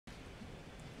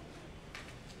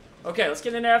Okay, let's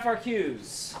get into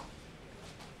FRQs.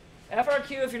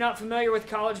 FRQ, if you're not familiar with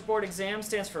College Board exam,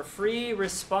 stands for Free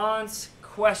Response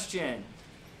Question.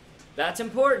 That's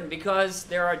important because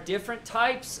there are different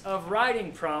types of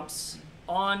writing prompts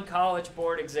on College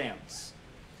Board exams.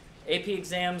 AP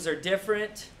exams are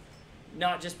different,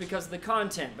 not just because of the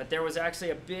content, but there was actually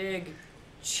a big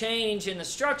change in the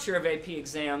structure of AP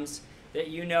exams that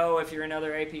you know if you're in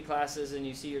other AP classes and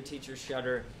you see your teachers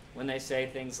shudder when they say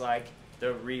things like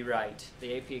the rewrite,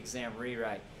 the AP exam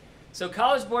rewrite. So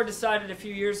College Board decided a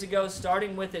few years ago,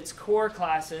 starting with its core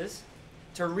classes,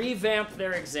 to revamp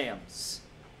their exams.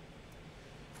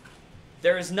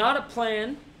 There is not a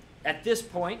plan at this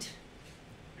point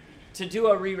to do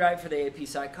a rewrite for the AP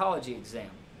Psychology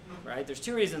exam, right? There's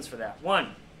two reasons for that. One,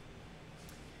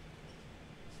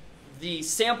 the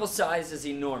sample size is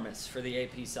enormous for the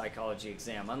AP Psychology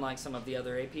exam. Unlike some of the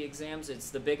other AP exams,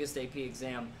 it's the biggest AP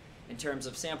exam in terms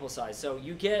of sample size. So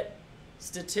you get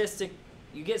statistically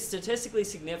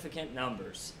significant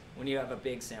numbers when you have a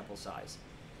big sample size.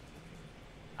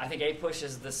 I think APUSH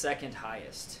is the second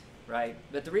highest, right?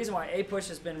 But the reason why APUSH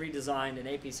has been redesigned and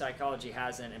AP Psychology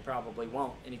hasn't and probably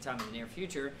won't anytime in the near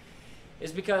future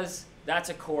is because that's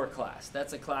a core class.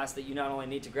 That's a class that you not only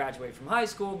need to graduate from high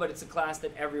school, but it's a class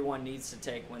that everyone needs to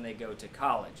take when they go to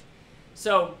college.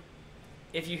 So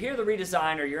if you hear the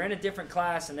redesign or you're in a different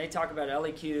class and they talk about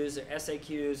LEQs or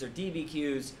SAQs or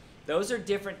DBQs, those are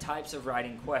different types of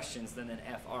writing questions than an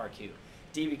FRQ.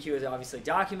 DBQ is obviously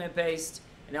document-based,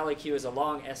 and LEQ is a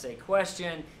long essay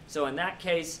question. So in that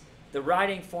case, the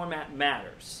writing format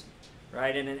matters,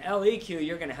 right? In an LEQ,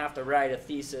 you're going to have to write a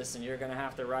thesis, and you're going to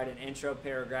have to write an intro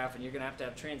paragraph, and you're going to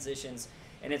have transitions,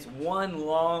 and it's one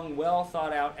long,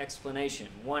 well-thought-out explanation,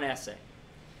 one essay.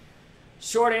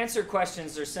 Short answer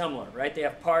questions are similar, right? They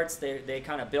have parts, they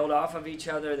kind of build off of each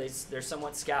other, they're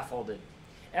somewhat scaffolded.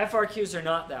 FRQs are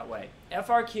not that way.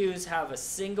 FRQs have a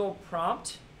single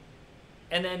prompt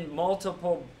and then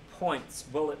multiple points,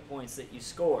 bullet points that you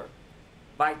score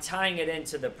by tying it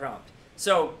into the prompt.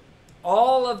 So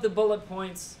all of the bullet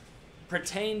points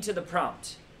pertain to the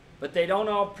prompt, but they don't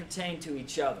all pertain to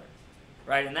each other,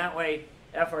 right? And that way,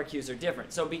 FRQs are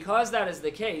different. So because that is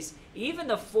the case, even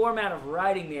the format of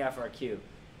writing the FRQ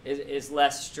is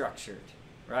less structured,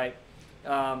 right?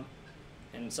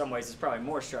 In some ways, it's probably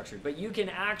more structured. But you can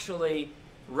actually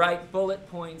write bullet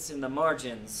points in the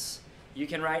margins. You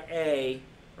can write A,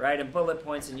 right, in bullet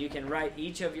points, and you can write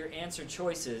each of your answer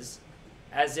choices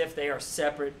as if they are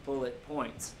separate bullet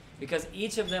points, because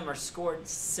each of them are scored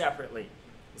separately.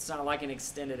 It's not like an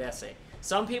extended essay.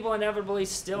 Some people inevitably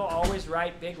still always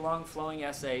write big, long, flowing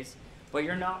essays, but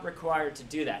you're not required to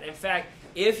do that. In fact,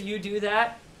 if you do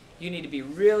that, you need to be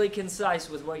really concise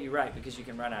with what you write because you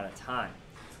can run out of time.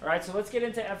 All right, so let's get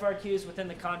into FRQs within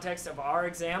the context of our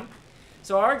exam.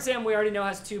 So our exam, we already know,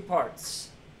 has two parts,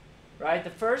 right? The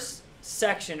first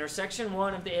section, or section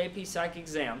 1 of the AP Psych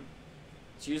exam,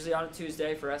 it's usually on a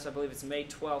Tuesday. For us, I believe it's May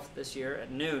 12th this year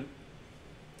at noon.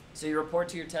 So you report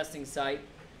to your testing site,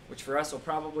 which for us will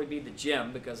probably be the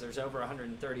gym because there's over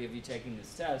 130 of you taking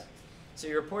this test. So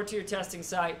you report to your testing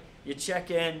site, you check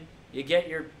in, you get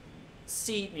your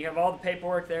seat, and you have all the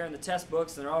paperwork there and the test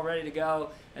books, and they're all ready to go,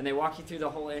 and they walk you through the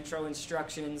whole intro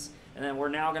instructions, and then we're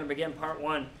now going to begin part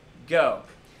 1, go.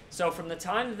 So from the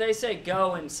time that they say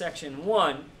go in section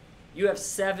 1, you have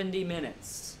 70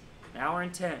 minutes, an hour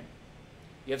and 10.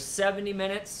 You have 70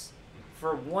 minutes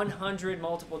for 100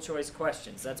 multiple choice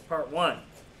questions. That's part 1.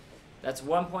 That's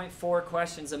 1.4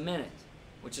 questions a minute,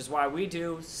 which is why we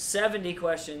do 70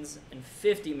 questions in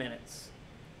 50 minutes,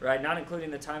 right? Not including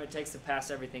the time it takes to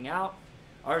pass everything out.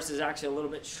 Ours is actually a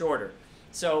little bit shorter.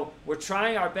 So we're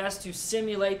trying our best to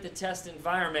simulate the test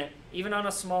environment, even on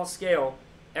a small scale,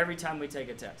 every time we take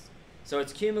a test. So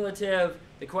it's cumulative,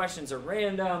 the questions are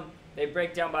random, they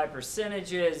break down by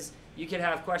percentages. You could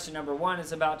have question number 1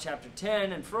 is about chapter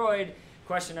 10 and Freud,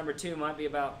 question number 2 might be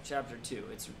about chapter 2.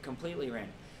 It's completely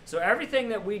random. So everything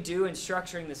that we do in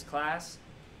structuring this class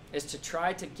is to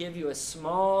try to give you a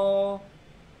small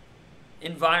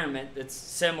environment that's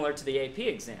similar to the AP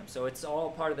exam. So it's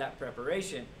all part of that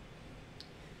preparation.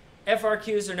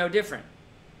 FRQs are no different.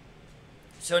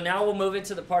 So now we'll move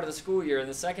into the part of the school year in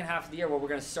the second half of the year where we're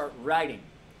going to start writing.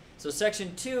 So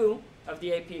section 2 of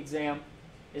the AP exam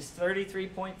is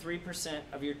 33.3%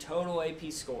 of your total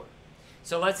AP score.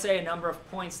 So let's say a number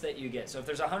of points that you get. So if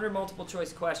there's 100 multiple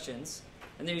choice questions,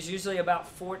 and there's usually about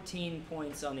 14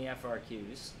 points on the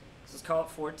FRQs, so let's call it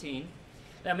 14.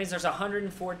 That means there's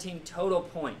 114 total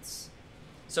points.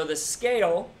 So the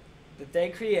scale that they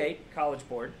create, College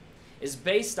Board, is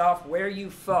based off where you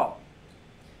fall.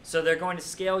 So they're going to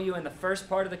scale you in the first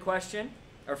part of the question,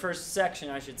 or first section,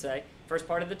 I should say, first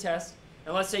part of the test,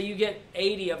 and let's say you get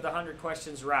 80 of the 100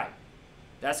 questions right.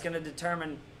 That's going to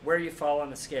determine where you fall on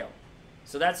the scale.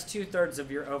 So that's 2/3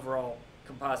 of your overall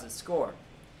composite score.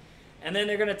 And then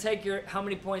they're going to take how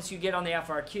many points you get on the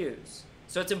FRQs.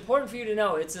 So it's important for you to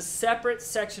know it's a separate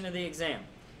section of the exam.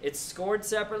 It's scored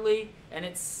separately and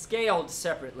it's scaled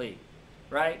separately,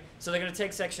 right? So they're going to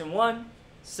take section 1,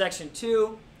 section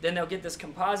 2, then they'll get this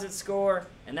composite score,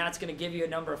 and that's going to give you a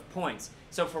number of points.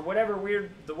 So for whatever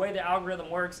the way the algorithm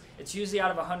works, it's usually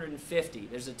out of 150.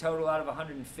 There's a total out of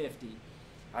 150.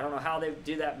 I don't know how they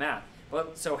do that math.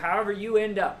 But so however you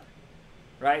end up,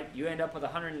 right, you end up with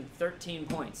 113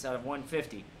 points out of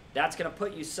 150. That's going to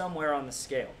put you somewhere on the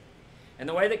scale. And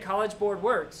the way that College Board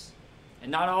works, and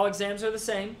not all exams are the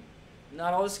same,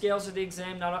 not all the scales are the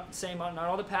exam, not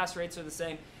all the pass rates are the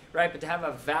same, right? But to have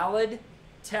a valid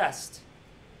test,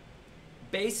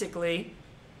 basically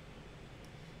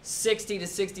 60 to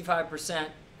 65%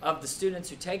 of the students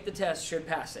who take the test should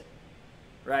pass it,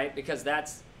 right? Because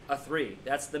that's a 3.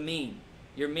 That's the mean.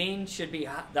 Your mean should be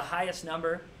the highest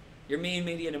number. Your mean,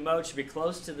 median, and mode should be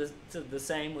close to the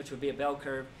same, which would be a bell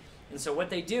curve. And so what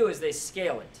they do is they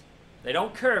scale it. They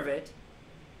don't curve it,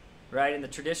 right, in the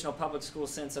traditional public school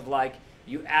sense of like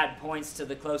you add points to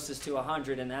the closest to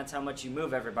 100 and that's how much you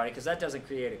move everybody, because that doesn't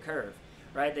create a curve,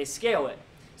 right? They scale it.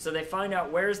 So they find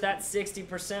out where's that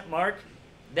 60% mark.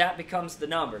 That becomes the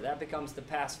number. That becomes the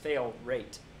pass-fail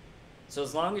rate. So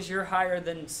as long as you're higher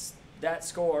than that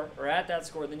score or at that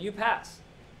score, then you pass.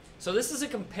 So this is a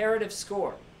comparative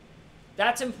score.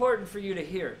 That's important for you to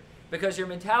hear because your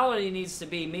mentality needs to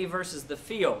be me versus the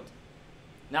field,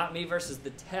 not me versus the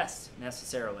test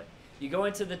necessarily. You go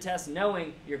into the test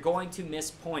knowing you're going to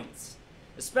miss points,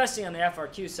 especially on the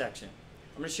FRQ section.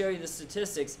 I'm going to show you the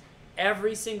statistics.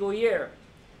 Every single year,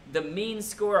 the mean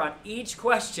score on each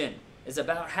question is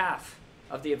about half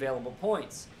of the available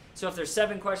points. So if there's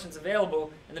 7 questions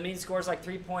available and the mean score is like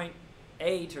 3.8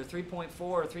 or 3.4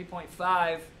 or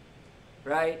 3.5,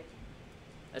 right?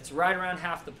 That's right around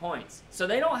half the points. So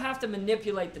they don't have to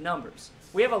manipulate the numbers.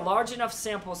 We have a large enough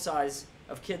sample size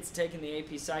of kids taking the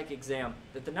AP Psych exam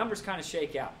that the numbers kind of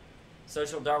shake out.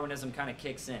 Social Darwinism kind of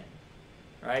kicks in,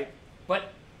 right?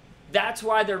 But that's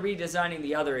why they're redesigning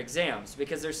the other exams,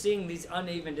 because they're seeing these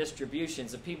uneven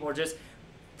distributions of people are just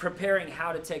preparing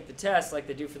how to take the test like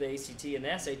they do for the ACT and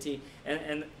the SAT,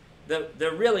 and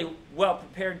the really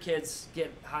well-prepared kids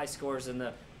get high scores and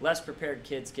the less prepared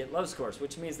kids get low scores,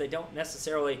 which means they don't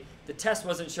necessarily, the test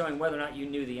wasn't showing whether or not you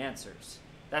knew the answers.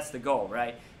 That's the goal,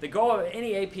 right? The goal of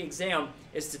any AP exam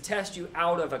is to test you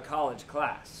out of a college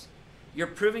class. You're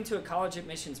proving to a college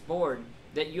admissions board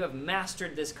that you have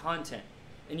mastered this content,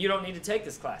 and you don't need to take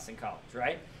this class in college,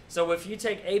 right? So if you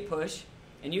take APUSH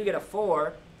and you get a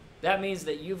 4, that means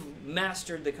that you've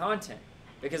mastered the content,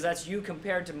 because that's you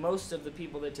compared to most of the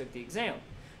people that took the exam.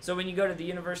 So when you go to the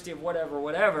University of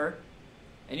whatever,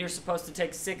 and you're supposed to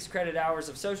take 6 credit hours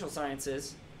of social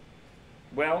sciences,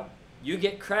 well, you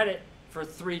get credit for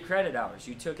 3 credit hours.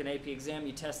 You took an AP exam,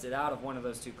 you tested out of one of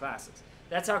those 2 classes.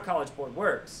 That's how College Board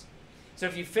works. So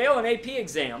if you fail an AP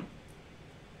exam,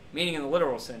 meaning in the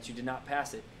literal sense you did not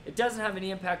pass it, it doesn't have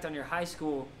any impact on your high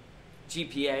school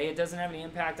GPA. It doesn't have any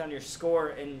impact on your score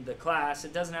in the class.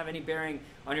 It doesn't have any bearing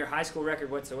on your high school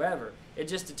record whatsoever. It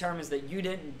just determines that you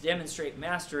didn't demonstrate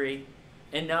mastery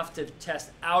enough to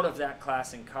test out of that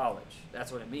class in college.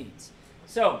 That's what it means.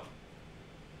 So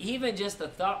even just the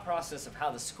thought process of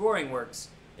how the scoring works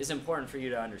is important for you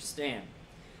to understand.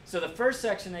 So the first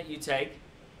section that you take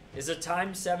is a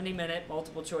timed 70-minute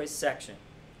multiple choice section.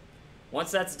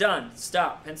 Once that's done,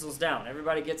 stop, pencils down.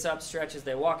 Everybody gets up, stretches,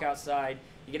 they walk outside,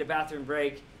 you get a bathroom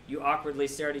break, you awkwardly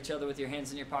stare at each other with your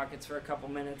hands in your pockets for a couple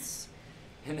minutes,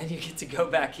 and then you get to go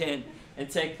back in and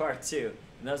take part 2.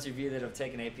 And those of you that have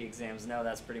taken AP exams know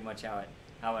that's pretty much how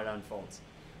it unfolds.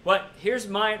 But here's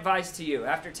my advice to you.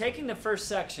 After taking the first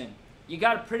section, you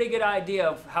got a pretty good idea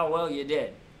of how well you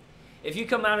did. If you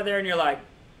come out of there and you're like,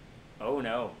 oh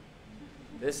no,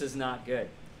 this is not good.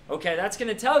 Okay, that's going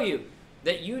to tell you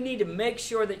that you need to make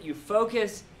sure that you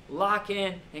focus, lock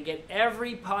in, and get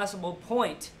every possible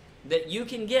point that you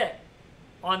can get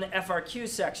on the FRQ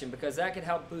section, because that could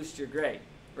help boost your grade,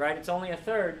 right? It's only a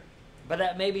 1/3, but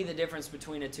that may be the difference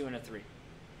between a 2 and a 3.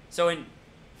 So in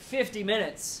 50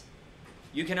 minutes,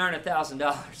 you can earn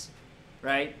 $1,000,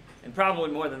 right? And probably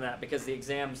more than that, because the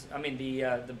exams, I mean,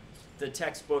 the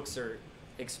textbooks are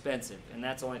expensive, and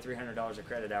that's only $300 a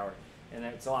credit hour, and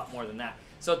it's a lot more than that.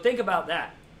 So think about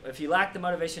that. If you lack the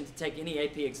motivation to take any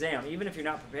AP exam, even if you're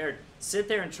not prepared, sit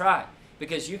there and try,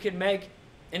 because you can make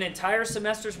an entire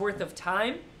semester's worth of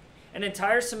time, an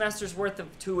entire semester's worth of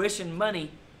tuition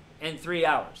money, in 3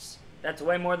 hours. That's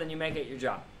way more than you make at your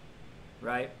job,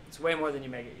 right? It's way more than you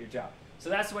make at your job. So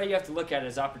that's the way you have to look at it,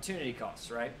 as opportunity costs,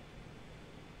 right?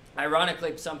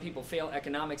 Ironically, some people fail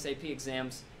economics AP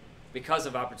exams because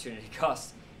of opportunity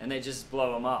costs, and they just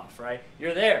blow them off, right?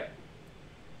 You're there.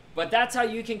 But that's how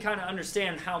you can kind of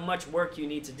understand how much work you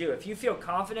need to do. If you feel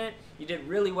confident, you did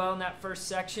really well in that first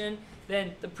section,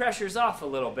 then the pressure's off a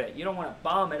little bit. You don't want to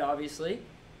bomb it, obviously,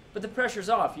 but the pressure's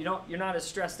off. You're not as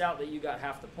stressed out that you got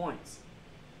half the points.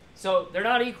 So they're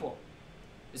not equal.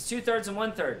 It's 2/3 and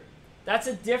 1/3. That's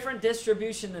a different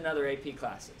distribution than other AP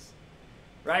classes,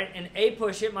 right? In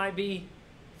A-Push, it might be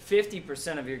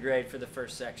 50% of your grade for the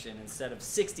first section instead of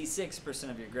 66%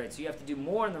 of your grade. So you have to do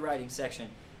more in the writing section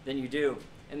than you do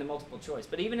in the multiple choice.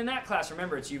 But even in that class,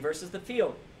 remember, it's you versus the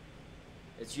field.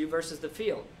 It's you versus the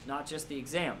field, not just the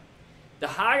exam. The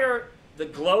higher the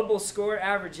global score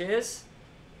average is,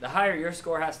 the higher your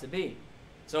score has to be.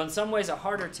 So in some ways, a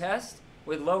harder test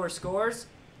with lower scores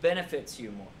benefits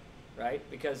you more, right?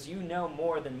 Because you know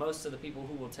more than most of the people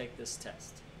who will take this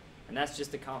test. And that's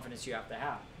just the confidence you have to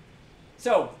have.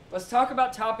 So let's talk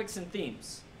about topics and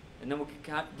themes, and then we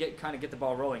can kind of get the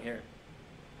ball rolling here.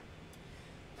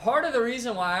 Part of the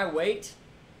reason why I wait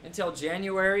until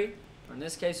January, or in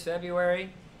this case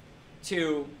February,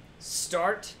 to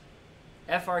start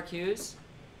FRQs,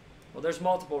 well, there's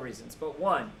multiple reasons. But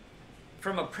one,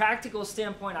 from a practical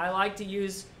standpoint, I like to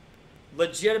use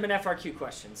legitimate FRQ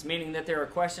questions, meaning that there are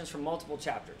questions from multiple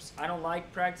chapters. I don't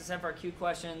like practice FRQ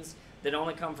questions that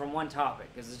only come from one topic,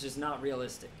 because it's just not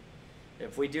realistic.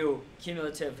 If we do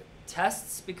cumulative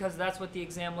tests, because that's what the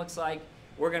exam looks like,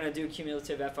 we're going to do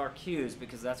cumulative FRQs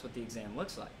because that's what the exam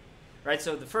looks like, right?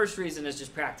 So the first reason is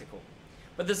just practical.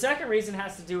 But the second reason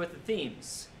has to do with the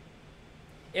themes.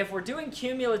 If we're doing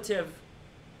cumulative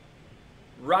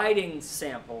writing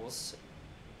samples,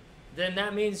 then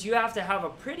that means you have to have a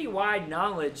pretty wide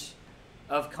knowledge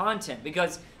of content,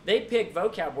 because they pick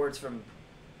vocab words from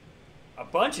a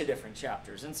bunch of different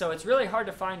chapters. And so it's really hard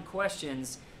to find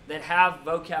questions that have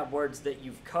vocab words that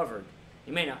you've covered.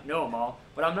 You may not know them all,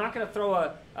 but I'm not going to throw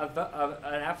an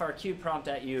FRQ prompt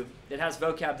at you that has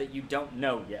vocab that you don't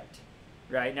know yet,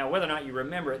 right? Now, whether or not you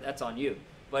remember it, that's on you.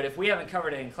 But if we haven't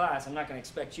covered it in class, I'm not going to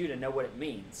expect you to know what it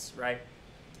means, right?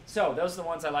 So those are the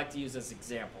ones I like to use as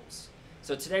examples.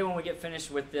 So today when we get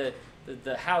finished with the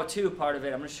how-to part of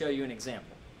it, I'm going to show you an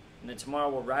example. And then tomorrow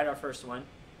we'll write our first one,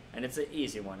 and it's an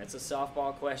easy one. It's a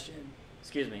softball question.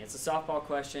 Excuse me, it's a softball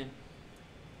question,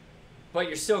 but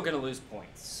you're still going to lose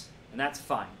points. And that's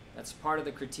fine. That's part of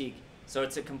the critique. So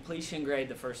it's a completion grade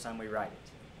the first time we write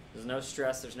it. There's no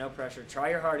stress. There's no pressure. Try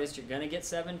your hardest. You're going to get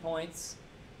 7 points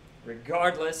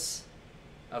regardless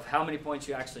of how many points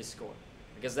you actually score.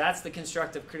 Because that's the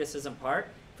constructive criticism part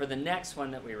for the next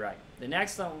one that we write. The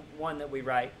next one that we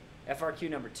write, FRQ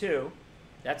number 2,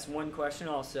 that's one question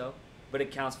also, but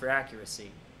it counts for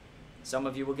accuracy. Some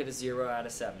of you will get a 0 out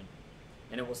of 7.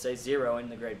 And it will say 0 in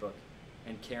the grade book.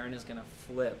 And Karen is going to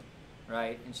flip.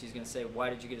 Right? And she's going to say, why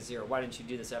did you get a 0? Why didn't you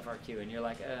do this FRQ? And you're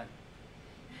like,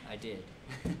 I did.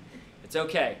 It's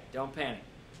okay. Don't panic.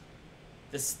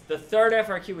 The third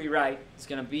FRQ we write is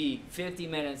going to be 50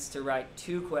 minutes to write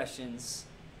 2 questions,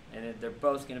 and they're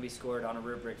both going to be scored on a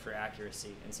rubric for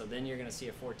accuracy. And so then you're going to see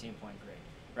a 14-point grade.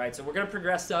 Right? So we're going to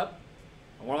progress up,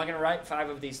 and we're only going to write 5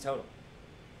 of these total,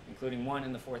 including 1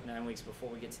 in the 4th 9 weeks before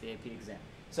we get to the AP exam.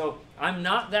 So I'm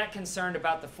not that concerned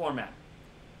about the format.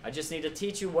 I just need to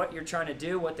teach you what you're trying to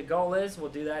do, what the goal is.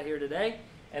 We'll do that here today,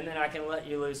 and then I can let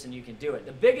you loose and you can do it.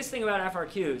 The biggest thing about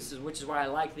FRQs, which is why I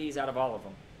like these out of all of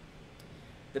them,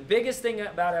 the biggest thing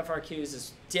about FRQs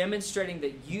is demonstrating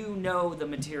that you know the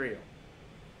material.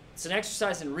 It's an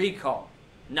exercise in recall,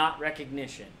 not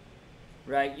recognition,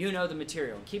 right? You know the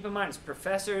material. And keep in mind, it's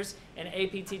professors and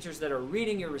AP teachers that are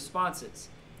reading your responses.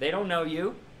 They don't know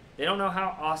you. They don't know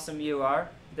how awesome you are.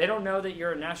 They don't know that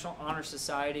you're a National Honor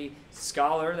Society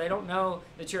scholar. They don't know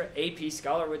that you're an AP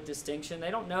scholar with distinction. They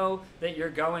don't know that you're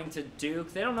going to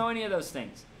Duke. They don't know any of those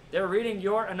things. They're reading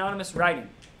your anonymous writing.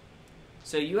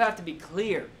 So you have to be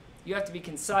clear. You have to be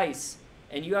concise.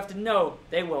 And you have to know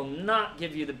they will not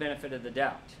give you the benefit of the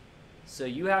doubt. So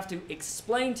you have to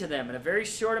explain to them in a very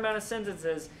short amount of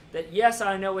sentences that, yes,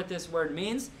 I know what this word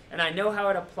means, and I know how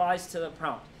it applies to the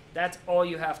prompt. That's all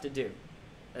you have to do.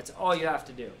 That's all you have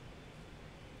to do.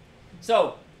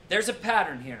 So there's a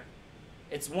pattern here.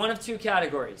 It's one of 2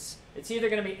 categories. It's either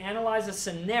going to be analyze a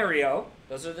scenario,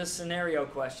 those are the scenario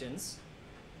questions,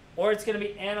 or it's going to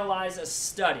be analyze a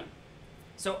study.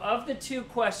 So of the 2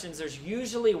 questions, there's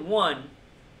usually one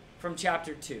from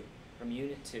chapter 2, from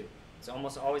unit 2. It's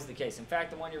almost always the case. In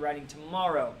fact, the one you're writing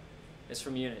tomorrow is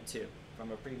from unit 2,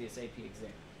 from a previous AP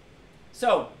exam.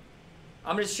 So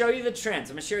I'm going to show you the trends.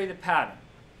 I'm going to show you the pattern,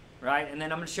 right? And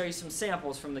then I'm going to show you some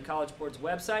samples from the College Board's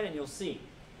website, and you'll see.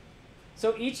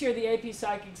 So each year the AP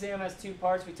Psych exam has 2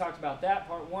 parts. We talked about that,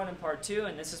 part 1 and part 2,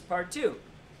 and this is part 2.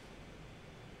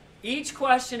 Each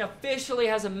question officially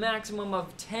has a maximum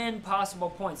of 10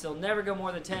 possible points. They'll never go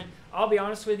more than 10. I'll be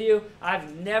honest with you,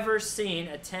 I've never seen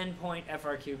a 10-point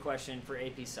FRQ question for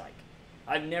AP Psych.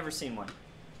 I've never seen one.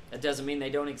 That doesn't mean they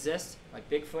don't exist, like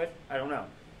Bigfoot. I don't know,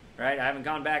 right? I haven't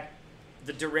gone back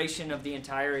the duration of the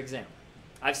entire exam.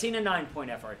 I've seen a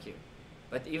 9-point FRQ,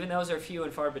 but even those are few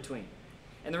and far between.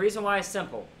 And the reason why is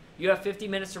simple. You have 50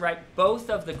 minutes to write both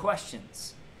of the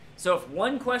questions. So if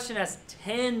one question has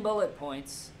 10 bullet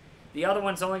points, the other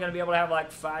one's only going to be able to have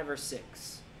like 5 or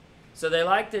 6. So they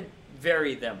like to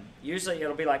vary them. Usually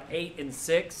it'll be like 8 and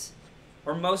 6,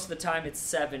 or most of the time it's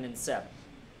 7 and 7.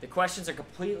 The questions are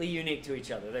completely unique to each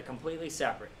other. They're completely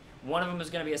separate. One of them is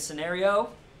going to be a scenario,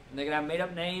 and they're going to have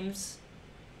made-up names.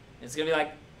 It's going to be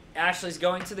like, Ashley's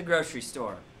going to the grocery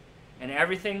store. And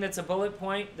everything that's a bullet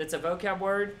point, that's a vocab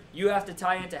word, you have to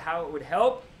tie into how it would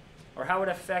help or how it would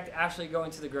affect Ashley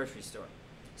going to the grocery store.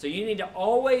 So you need to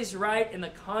always write in the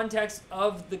context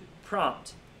of the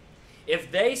prompt.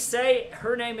 If they say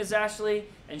her name is Ashley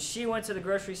and she went to the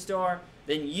grocery store,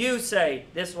 then you say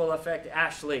this will affect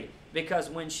Ashley because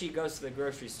when she goes to the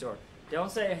grocery store.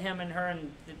 Don't say him and her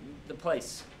and the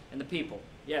place and the people.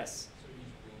 Yes?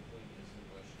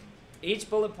 So each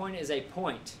bullet point is a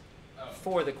point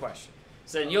for the question.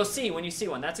 So then you'll see when you see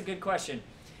one. That's a good question.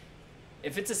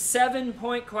 If it's a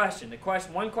 7-point question,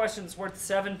 one question is worth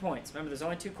 7 points. Remember, there's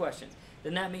only 2 questions.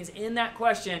 Then that means in that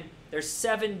question, there's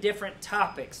 7 different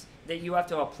topics that you have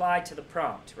to apply to the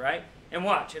prompt, right? And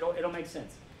watch, it'll make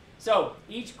sense. So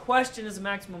each question is a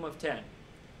maximum of 10,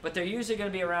 but they're usually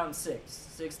going to be around 6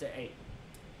 to 8.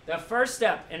 The first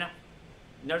step, and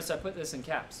notice I put this in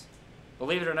caps.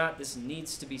 Believe it or not, this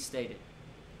needs to be stated.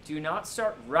 Do not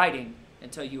start writing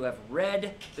until you have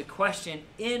read the question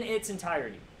in its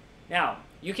entirety. Now,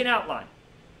 you can outline.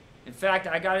 In fact,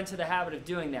 I got into the habit of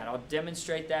doing that. I'll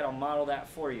demonstrate that. I'll model that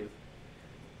for you.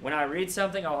 When I read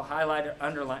something, I'll highlight it,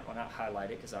 underline, well, not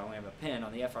highlight it because I only have a pen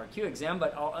on the FRQ exam,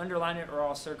 but I'll underline it or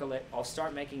I'll circle it. I'll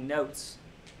start making notes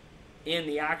in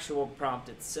the actual prompt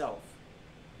itself.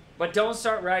 But don't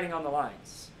start writing on the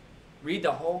lines. Read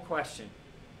the whole question.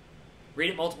 Read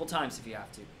it multiple times if you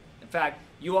have to. In fact,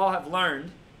 you all have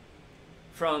learned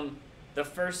from the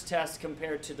first test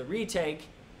compared to the retake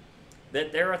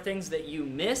that there are things that you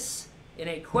miss in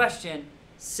a question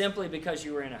simply because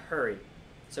you were in a hurry.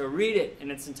 So read it in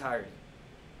its entirety,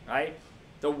 right?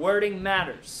 The wording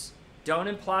matters. Don't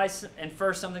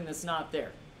infer something that's not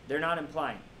there. They're not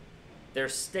implying. They're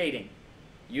stating.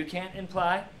 You can't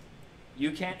imply.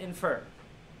 You can't infer.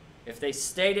 If they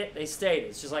state it, they state it.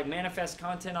 It's just like manifest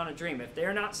content on a dream. If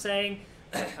they're not saying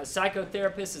a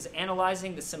psychotherapist is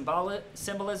analyzing the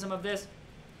symbolism of this,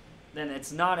 then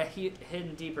it's not a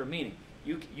hidden deeper meaning.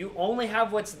 You only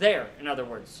have what's there, in other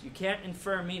words. You can't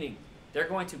infer meaning. They're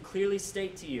going to clearly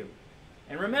state to you.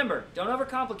 And remember, don't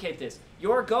overcomplicate this.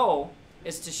 Your goal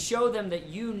is to show them that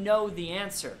you know the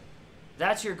answer.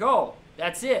 That's your goal.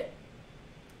 That's it.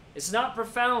 It's not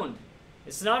profound.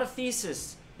 It's not a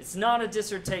thesis. It's not a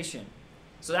dissertation.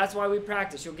 So that's why we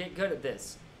practice. You'll get good at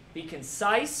this. Be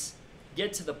concise,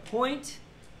 get to the point,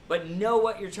 but know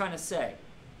what you're trying to say.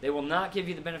 They will not give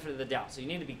you the benefit of the doubt. So you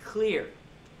need to be clear.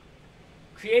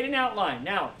 Create an outline.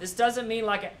 Now, this doesn't mean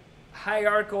like a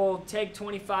hierarchical, take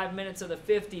 25 minutes of the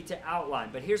 50 to outline.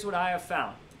 But here's what I have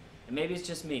found. And maybe it's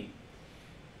just me.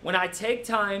 When I take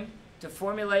time to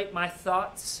formulate my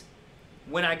thoughts,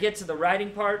 when I get to the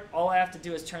writing part, all I have to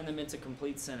do is turn them into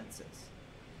complete sentences.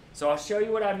 So I'll show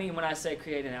you what I mean when I say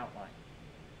create an outline.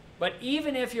 But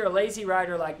even if you're a lazy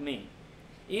writer like me,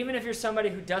 even if you're somebody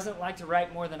who doesn't like to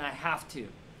write more than I have to,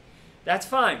 that's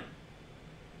fine.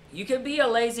 You can be a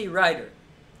lazy writer.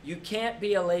 You can't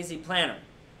be a lazy planner.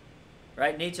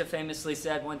 Right? Nietzsche famously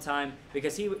said one time,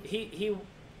 because he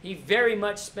very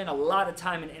much spent a lot of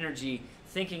time and energy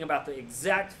thinking about the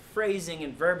exact phrasing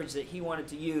and verbiage that he wanted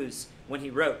to use when he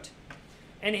wrote.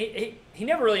 And he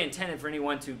never really intended for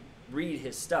anyone to read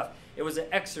his stuff. It was an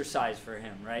exercise for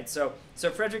him, right? So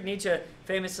Friedrich Nietzsche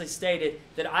famously stated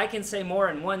that I can say more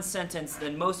in one sentence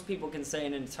than most people can say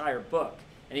in an entire book.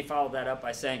 And he followed that up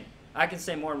by saying, I can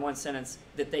say more in one sentence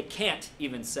that they can't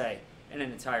even say in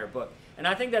an entire book. And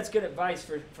I think that's good advice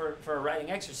for a writing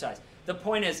exercise. The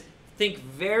point is, think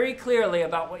very clearly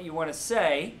about what you want to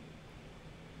say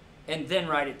and then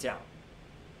write it down.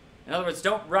 In other words,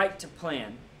 don't write to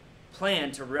plan.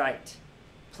 Plan to write.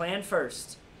 Plan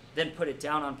first, then put it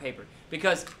down on paper.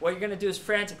 Because what you're going to do is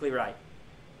frantically write.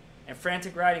 And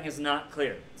frantic writing is not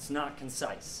clear. It's not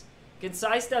concise.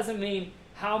 Concise doesn't mean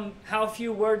how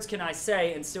few words can I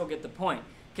say and still get the point.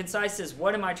 Concise is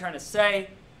what am I trying to say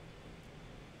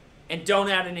and don't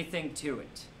add anything to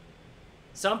it.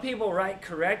 Some people write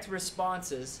correct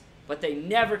responses, but they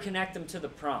never connect them to the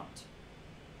prompt.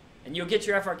 And you'll get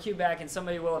your FRQ back and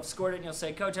somebody will have scored it and you'll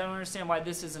say, Coach, I don't understand why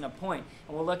this isn't a point.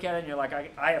 And we'll look at it and you're like,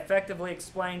 I effectively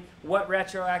explained what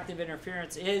retroactive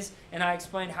interference is and I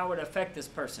explained how it would affect this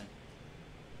person.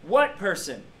 What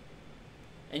person?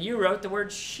 And you wrote the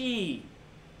word she.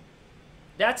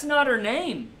 That's not her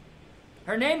name.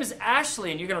 Her name is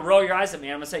Ashley, and you're going to roll your eyes at me.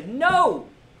 And I'm going to say, no,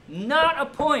 not a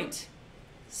point.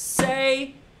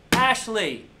 Say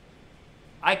Ashley.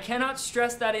 I cannot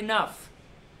stress that enough.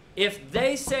 If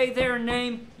they say their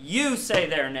name, you say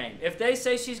their name. If they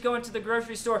say she's going to the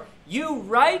grocery store, you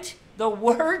write the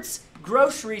words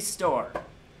grocery store.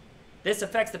 This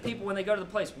affects the people when they go to the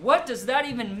place. What does that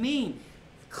even mean?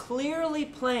 Clearly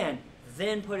plan,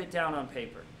 then put it down on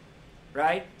paper.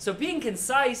 Right? So being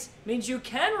concise means you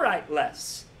can write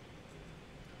less.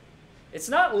 It's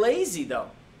not lazy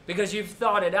though, because you've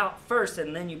thought it out first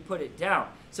and then you put it down.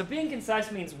 So being concise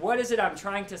means what is it I'm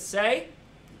trying to say?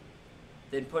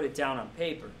 Then put it down on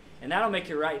paper. And that'll make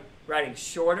your writing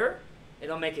shorter.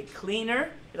 It'll make it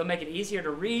cleaner. It'll make it easier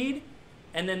to read.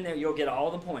 And then you'll get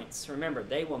all the points. Remember,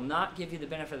 they will not give you the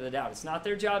benefit of the doubt. It's not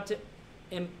their job to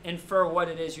infer what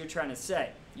it is you're trying to say.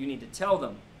 You need to tell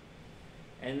them.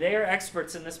 And they are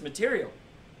experts in this material.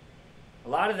 A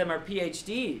lot of them are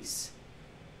PhDs.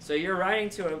 So you're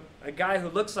writing to a guy who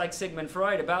looks like Sigmund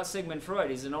Freud about Sigmund Freud.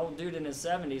 He's an old dude in his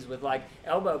 70s with like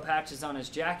elbow patches on his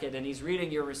jacket, and he's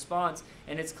reading your response,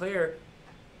 and it's clear,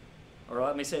 or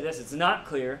let me say this, it's not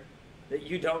clear that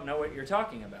you don't know what you're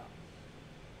talking about.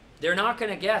 They're not going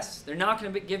to guess. They're not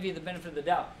going to give you the benefit of the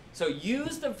doubt. So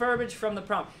use the verbiage from the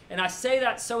prompt. And I say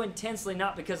that so intensely,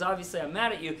 not because obviously I'm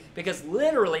mad at you, because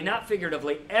literally, not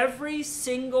figuratively, every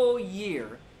single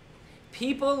year,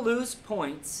 people lose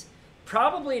points,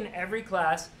 probably in every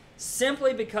class,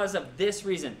 simply because of this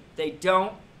reason. They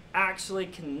don't actually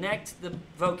connect the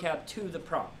vocab to the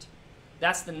prompt.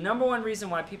 That's the number one reason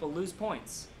why people lose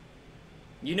points.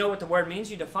 You know what the word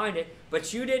means, you defined it,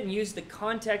 but you didn't use the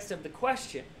context of the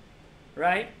question,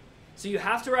 right? So you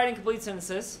have to write in complete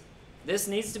sentences. This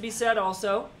needs to be said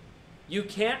also. You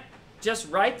can't just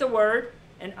write the word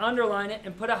and underline it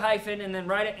and put a hyphen and then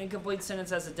write it in complete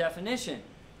sentence as a definition.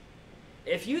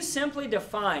 If you simply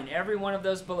define every one of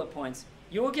those bullet points,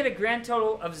 you will get a grand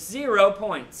total of 0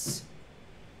 points.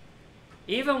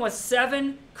 Even with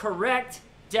 7 correct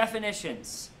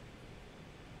definitions.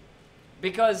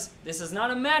 Because this is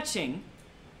not a matching,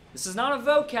 this is not a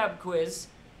vocab quiz,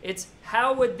 it's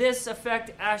how would this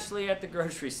affect Ashley at the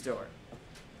grocery store?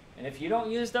 And if you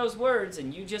don't use those words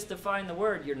and you just define the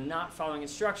word, you're not following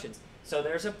instructions. So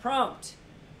there's a prompt.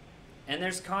 And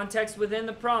there's context within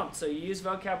the prompt. So you use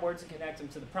vocab words and connect them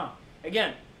to the prompt.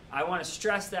 Again, I want to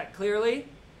stress that clearly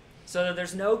so that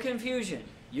there's no confusion.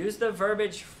 Use the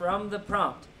verbiage from the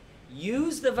prompt.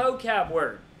 Use the vocab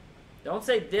word. Don't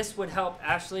say this would help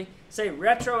Ashley. Say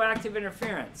retroactive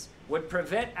interference would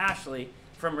prevent Ashley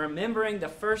from remembering the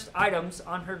first items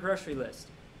on her grocery list.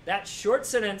 That short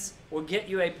sentence will get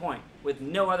you a point with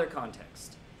no other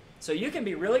context. So you can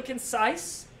be really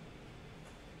concise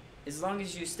as long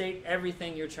as you state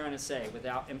everything you're trying to say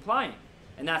without implying.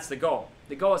 And that's the goal.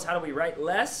 The goal is how do we write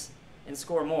less and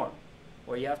score more?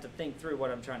 Well, you have to think through what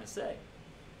I'm trying to say.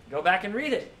 Go back and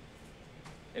read it.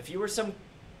 If you were some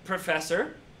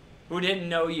professor who didn't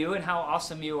know you and how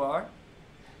awesome you are,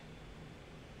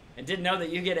 and didn't know that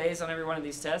you get A's on every one of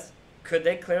these tests, could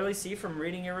they clearly see from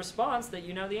reading your response that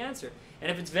you know the answer?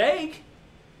 And if it's vague,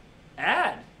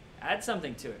 add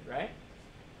something to it, right?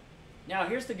 Now,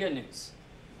 here's the good news.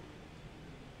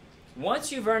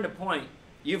 Once you've earned a point,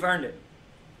 you've earned it.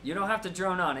 You don't have to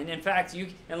drone on. And in fact,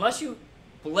 unless you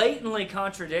blatantly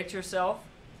contradict yourself,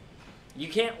 you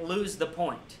can't lose the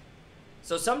point.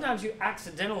 So sometimes you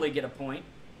accidentally get a point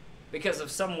because of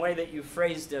some way that you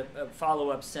phrased a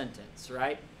follow-up sentence,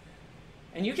 right?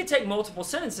 And you can take multiple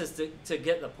sentences to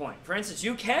get the point. For instance,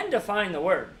 you can define the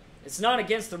word. It's not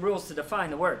against the rules to define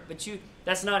the word, but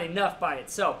that's not enough by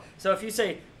itself. So if you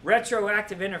say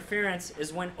retroactive interference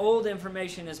is when old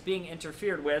information is being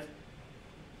interfered with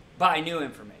by new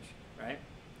information, right?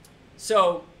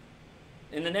 So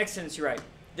in the next sentence you write,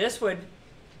 this would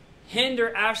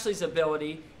hinder Ashley's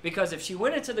ability because if she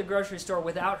went into the grocery store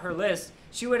without her list,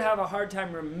 she would have a hard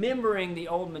time remembering the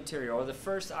old material or the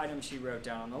first item she wrote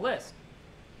down on the list.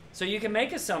 So you can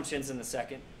make assumptions in the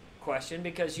second question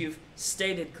because you've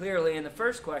stated clearly in the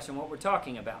first question what we're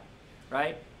talking about,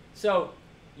 right? So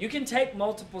You can take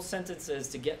multiple sentences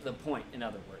to get the point, in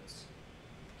other words.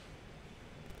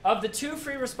 Of the 2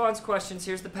 free response questions,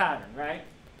 here's the pattern, right?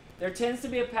 There tends to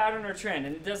be a pattern or trend,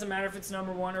 and it doesn't matter if it's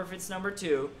number 1 or if it's number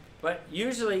 2, but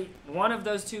usually one of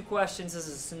those 2 questions is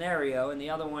a scenario and the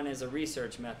other one is a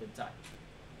research method type.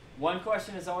 One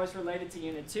question is always related to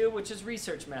Unit 2, which is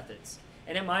research methods.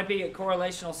 And it might be a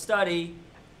correlational study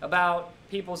about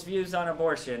people's views on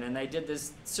abortion, and they did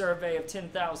this survey of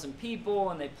 10,000 people,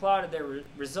 and they plotted their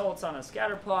results on a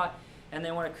scatter plot, and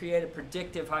they want to create a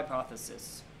predictive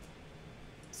hypothesis.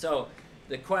 So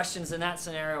the questions in that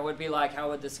scenario would be like, how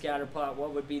would the scatter plot,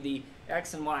 what would be the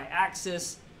x and y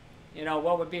axis, you know,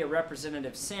 what would be a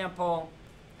representative sample,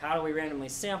 how do we randomly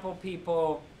sample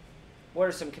people, what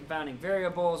are some confounding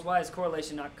variables, why is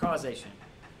correlation not causation?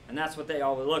 And that's what they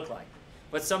all would look like.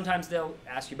 But sometimes they'll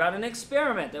ask you about an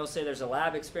experiment. They'll say there's a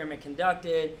lab experiment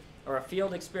conducted or a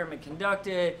field experiment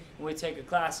conducted, and we take a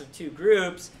class of 2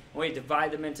 groups, and we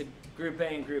divide them into Group A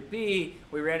and Group B.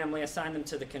 We randomly assign them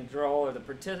to the control or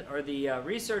the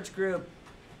research group,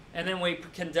 and then we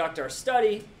conduct our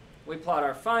study. We plot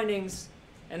our findings,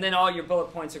 and then all your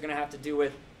bullet points are going to have to do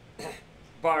with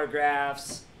bar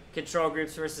graphs, control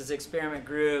groups versus experiment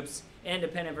groups,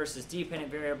 independent versus dependent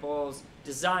variables,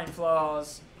 design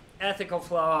flaws, ethical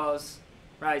flaws,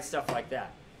 right, stuff like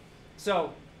that.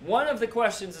 So one of the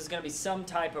questions is going to be some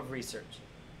type of research.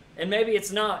 And maybe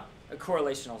it's not a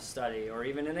correlational study or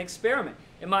even an experiment.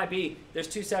 It might be there's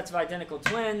 2 sets of identical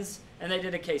twins and they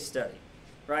did a case study,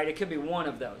 right? It could be one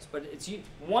of those. But it's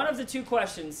one of the 2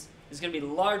 questions is going to be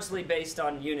largely based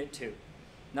on Unit 2.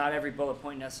 Not every bullet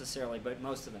point necessarily, but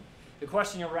most of them. The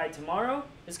question you'll write tomorrow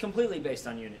is completely based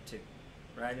on Unit 2,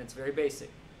 right? It's very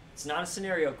basic. It's not a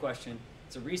scenario question.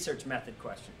 It's a research method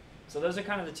question. So those are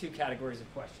kind of the 2 categories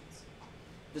of questions.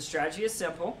 The strategy is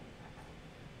simple.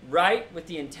 Write with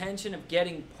the intention of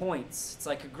getting points. It's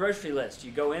like a grocery list.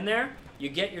 You go in there, you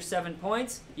get your 7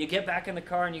 points, you get back in the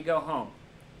car and you go home.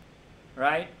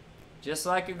 Right? Just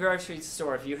like a grocery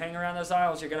store. If you hang around those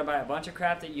aisles, you're going to buy a bunch of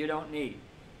crap that you don't need.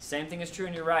 Same thing is true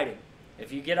in your writing.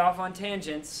 If you get off on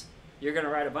tangents, you're going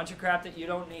to write a bunch of crap that you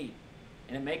don't need.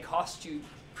 And it may cost you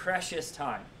precious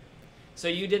time. So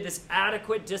you did this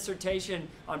adequate dissertation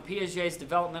on Piaget's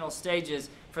developmental stages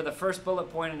for the first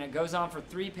bullet point, and it goes on for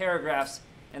 3 paragraphs,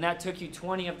 and that took you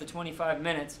 20 of the 25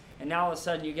 minutes, and now all of a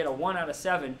sudden you get a 1 out of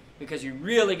 7 because you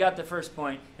really got the first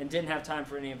point and didn't have time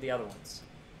for any of the other ones.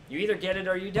 You either get it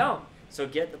or you don't. So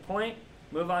get the point,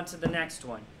 move on to the next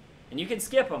one. And you can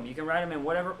skip them. You can write them in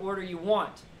whatever order you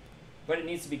want. But it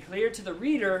needs to be clear to the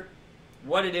reader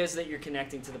what it is that you're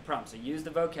connecting to the prompt. So use the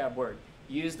vocab word.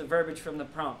 Use the verbiage from the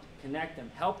prompt. Connect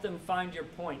them. Help them find your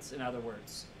points, in other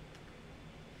words.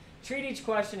 Treat each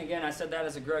question, again, I said that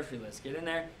as a grocery list. Get in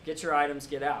there, get your items,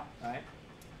 get out. Right?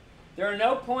 There are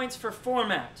no points for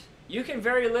format. You can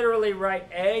very literally write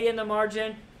A in the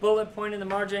margin, bullet point in the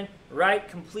margin, write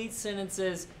complete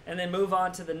sentences, and then move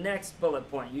on to the next bullet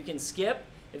point. You can skip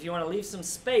if you want to leave some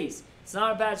space. It's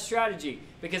not a bad strategy,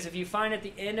 because if you find at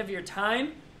the end of your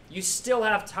time, you still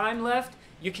have time left,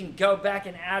 you can go back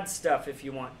and add stuff if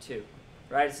you want to.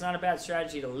 Right? It's not a bad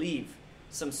strategy to leave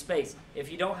some space. If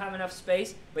you don't have enough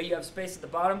space, but you have space at the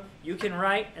bottom, you can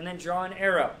write and then draw an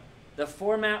arrow. The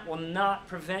format will not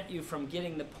prevent you from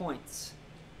getting the points.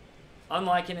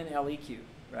 Unlike in an LEQ,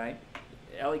 right?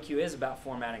 LEQ is about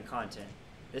formatting content.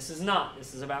 This is not.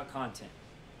 This is about content.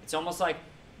 It's almost like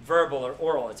verbal or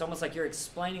oral. It's almost like you're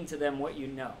explaining to them what you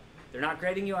know. They're not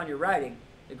grading you on your writing.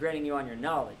 They're grading you on your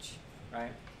knowledge,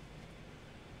 right?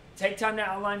 Take time to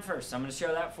outline first. I'm going to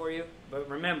show that for you. But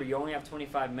remember, you only have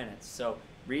 25 minutes. So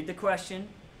read the question,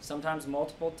 sometimes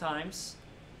multiple times.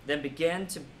 Then begin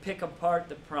to pick apart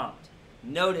the prompt.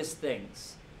 Notice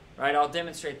things. Right? I'll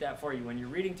demonstrate that for you. When you're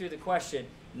reading through the question,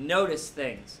 notice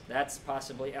things. That's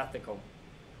possibly ethical.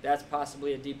 That's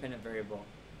possibly a dependent variable.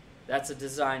 That's a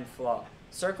design flaw.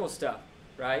 Circle stuff,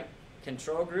 right?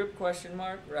 Control group, question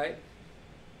mark, right?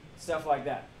 Stuff like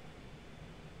that.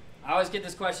 I always get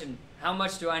this question, how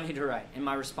much do I need to write? And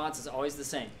my response is always the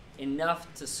same.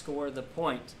 Enough to score the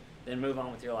point, then move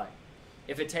on with your life.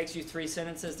 If it takes you 3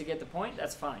 sentences to get the point,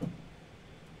 that's fine.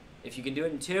 If you can do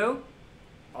it in 2,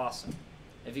 awesome.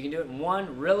 If you can do it in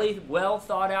 1 really well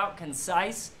thought out,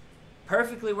 concise,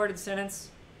 perfectly worded sentence,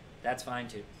 that's fine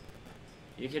too.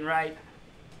 You can write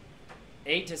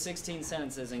 8 to 16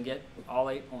 sentences and get all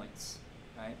 8 points,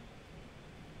 right?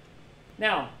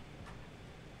 Now,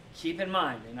 keep in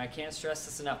mind, and I can't stress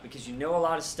this enough, because you know a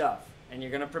lot of stuff, and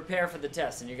you're going to prepare for the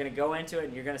test, and you're going to go into it,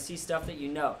 and you're going to see stuff that you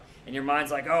know, and your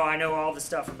mind's like, oh, I know all the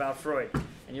stuff about Freud,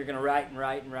 and you're going to write and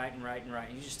write and write and write and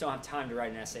write. You just don't have time to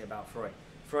write an essay about Freud.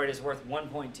 Freud is worth 1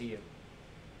 point to you.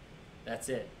 That's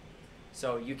it.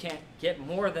 So you can't get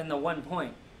more than the 1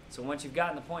 point. So once you've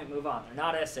gotten the point, move on. They're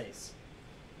not essays.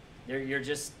 You're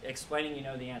just explaining you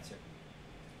know the answer.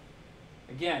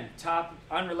 Again,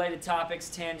 unrelated topics,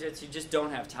 tangents, you just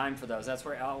don't have time for those. That's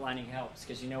where outlining helps,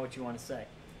 because you know what you want to say.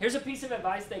 Here's a piece of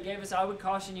advice they gave us. I would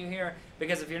caution you here,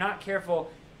 because if you're not careful,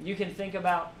 you can think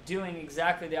about doing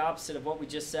exactly the opposite of what we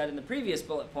just said in the previous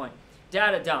bullet point.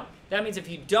 Data dump. That means if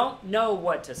you don't know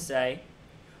what to say,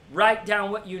 write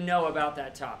down what you know about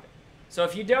that topic. So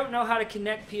if you don't know how to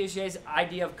connect Piaget's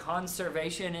idea of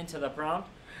conservation into the prompt,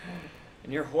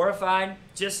 and you're horrified,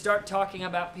 just start talking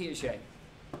about Piaget.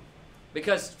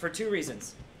 Because for 2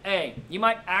 reasons. A, you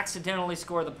might accidentally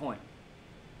score the point.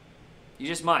 You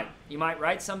just might. You might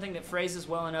write something that phrases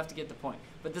well enough to get the point.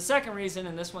 But the second reason,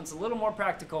 and this one's a little more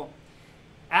practical,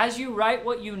 as you write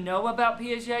what you know about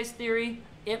Piaget's theory,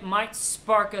 it might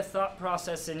spark a thought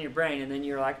process in your brain, and then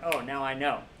you're like, oh, now I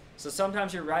know. So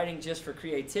sometimes you're writing just for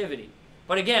creativity.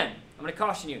 But again, I'm going to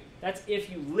caution you, that's if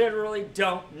you literally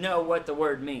don't know what the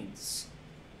word means.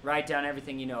 Write down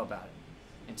everything you know about it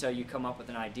until you come up with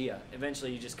an idea.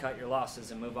 Eventually you just cut your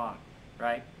losses and move on,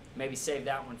 right? Maybe save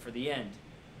that one for the end.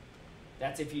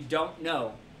 That's if you don't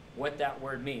know what that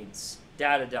word means.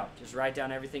 Data dump. Just write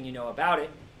down everything you know about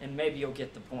it, and maybe you'll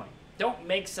get the point. Don't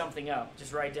make something up.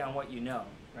 Just write down what you know,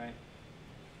 right?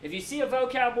 If you see a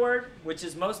vocab word, which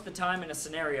is most of the time in a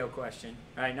scenario question,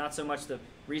 right? Not so much the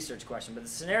research question, but the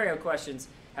scenario questions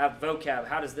have vocab.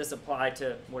 How does this apply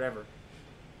to whatever?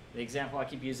 The example I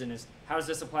keep using is, how does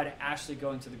this apply to Ashley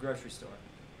going to the grocery store?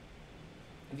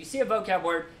 If you see a vocab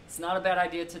word, it's not a bad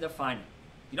idea to define it.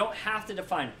 You don't have to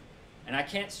define it. And I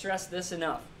can't stress this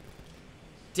enough.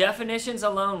 Definitions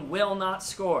alone will not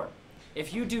score.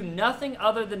 If you do nothing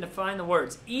other than define the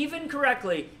words, even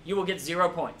correctly, you will get 0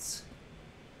 points.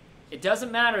 It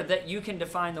doesn't matter that you can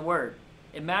define the word.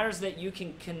 It matters that you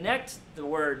can connect the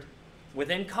word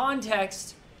within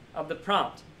context of the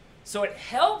prompt. So it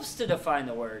helps to define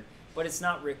the word, but it's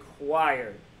not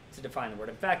required to define the word.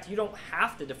 In fact, you don't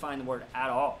have to define the word at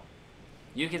all.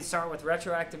 You can start with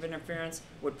retroactive interference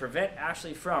would prevent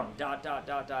Ashley from ...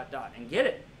 and get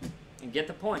it, and get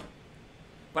the point.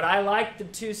 But I like the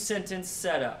 2-sentence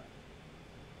setup.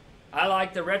 I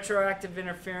like the retroactive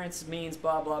interference means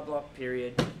blah, blah, blah,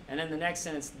 period. And in the next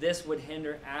sentence, this would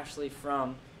hinder Ashley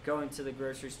from going to the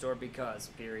grocery store because,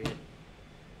 period.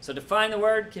 So define the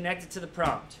word, connect it to the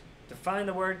prompt. Define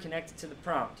the word, connect it to the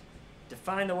prompt.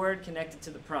 Define the word, connect it to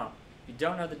the prompt. If you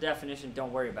don't know the definition,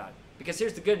 don't worry about it. Because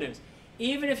here's the good news.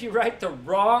 Even if you write the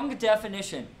wrong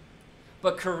definition,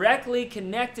 but correctly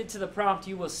connect it to the prompt,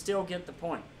 you will still get the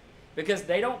point. Because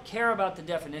they don't care about the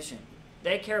definition.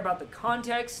 They care about the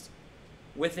context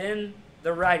within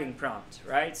the writing prompt,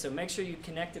 right? So make sure you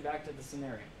connect it back to the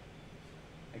scenario.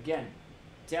 Again,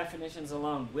 definitions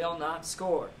alone will not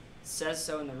score. It says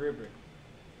so in the rubric.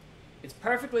 It's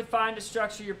perfectly fine to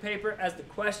structure your paper as the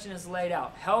question is laid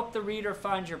out. Help the reader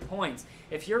find your points.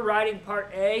 If you're writing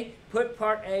part A, put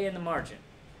part A in the margin.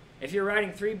 If you're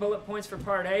writing 3 bullet points for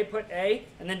part A, put A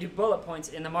and then do bullet points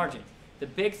in the margin. The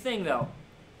big thing though,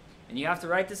 and you have to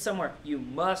write this somewhere, you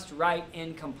must write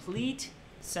in complete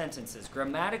sentences,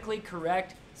 grammatically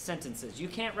correct sentences. You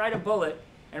can't write a bullet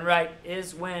and write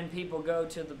is when people go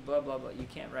to the blah, blah, blah. You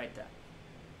can't write that.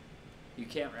 You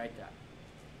can't write that.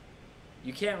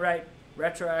 You can't write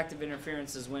retroactive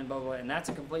interference is when blah, blah, blah, and that's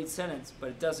a complete sentence, but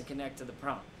it doesn't connect to the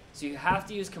prompt. So you have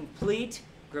to use complete,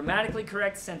 grammatically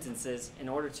correct sentences in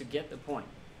order to get the point.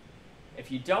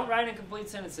 If you don't write in complete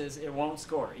sentences, it won't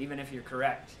score, even if you're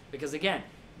correct. Because again,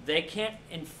 they can't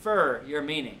infer your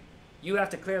meaning. You have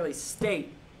to clearly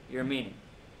state your meaning.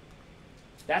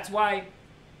 That's why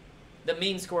the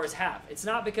mean score is half. It's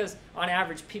not because, on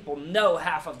average, people know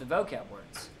half of the vocab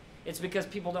words. It's because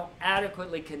people don't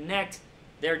adequately connect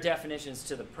their definitions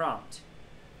to the prompt.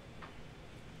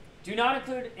 Do not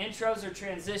include intros or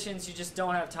transitions. You just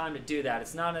don't have time to do that.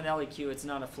 It's not an LEQ. It's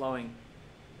not a flowing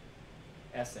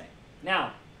essay.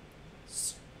 Now,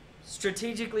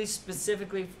 strategically,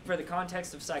 specifically for the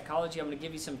context of psychology, I'm going to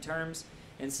give you some terms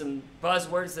and some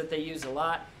buzzwords that they use a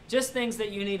lot. Just things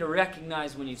that you need to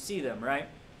recognize when you see them, right?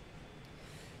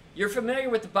 You're familiar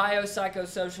with the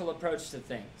biopsychosocial approach to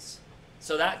things.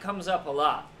 So that comes up a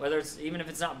lot, whether it's, even if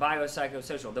it's not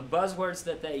biopsychosocial. The buzzwords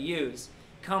that they use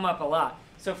come up a lot.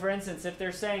 So for instance, if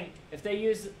they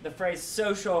use the phrase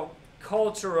social,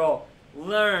 cultural,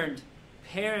 learned,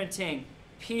 parenting,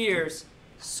 peers,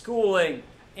 schooling,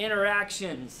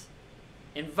 interactions,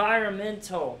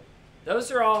 environmental,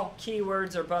 those are all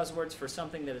keywords or buzzwords for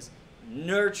something that is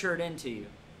nurtured into you.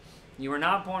 You were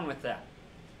not born with that.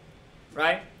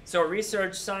 right? So a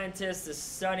research scientist is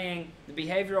studying the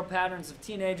behavioral patterns of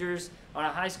teenagers on a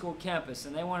high school campus,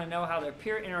 and they want to know how their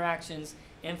peer interactions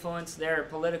influence their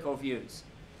political views.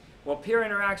 Well, peer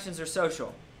interactions are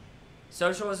social.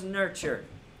 Social is nurtured.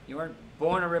 You weren't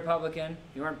born a Republican.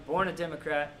 You weren't born a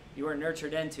Democrat. You were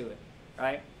nurtured into it,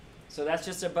 right? So that's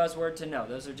just a buzzword to know.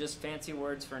 Those are just fancy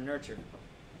words for nurture.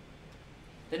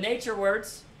 The nature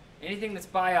words, anything that's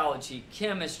biology,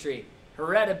 chemistry,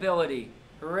 hereditability,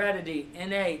 heredity,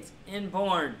 innate,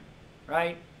 inborn,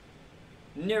 right?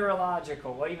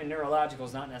 Neurological. Well, even neurological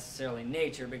is not necessarily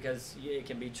nature because it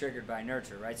can be triggered by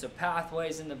nurture, right? So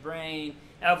pathways in the brain,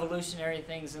 evolutionary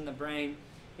things in the brain.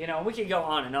 You know, we could go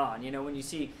on and on. You know, when you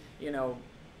see, you know,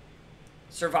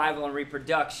 survival and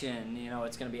reproduction, you know,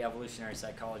 it's going to be evolutionary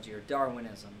psychology or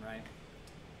Darwinism, right?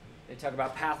 They talk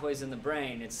about pathways in the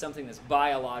brain. It's something that's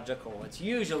biological. It's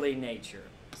usually nature.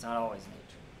 It's not always nature.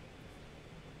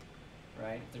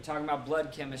 Right? They're talking about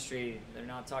blood chemistry. They're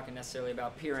not talking necessarily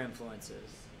about peer influences.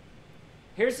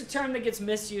 Here's a term that gets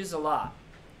misused a lot.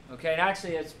 Okay, and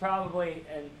actually it's probably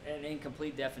an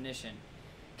incomplete definition.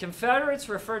 Confederates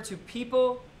refer to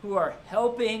people who are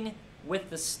helping with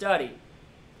the study.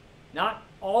 Not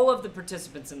all of the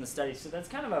participants in the study. So that's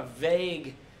kind of a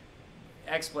vague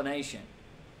explanation.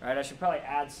 Right? I should probably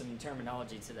add some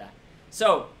terminology to that.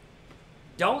 So,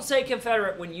 don't say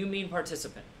Confederate when you mean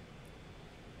participant.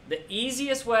 The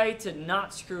easiest way to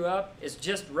not screw up is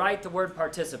just write the word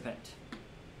participant.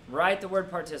 Write the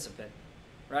word participant,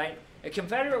 right? A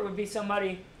Confederate would be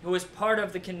somebody who is part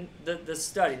of the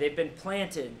study. They've been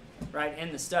planted, right,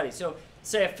 in the study. So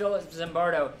say if Philip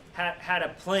Zimbardo had a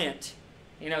plant,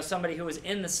 you know, somebody who was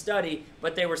in the study,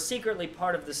 but they were secretly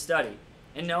part of the study,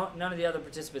 and none of the other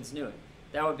participants knew it.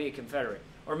 That would be a Confederate.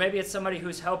 Or maybe it's somebody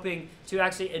who's helping to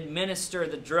actually administer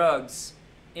the drugs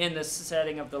in the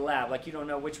setting of the lab. Like you don't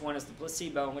know which one is the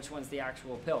placebo and which one's the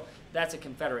actual pill. That's a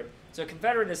Confederate. So a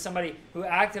Confederate is somebody who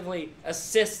actively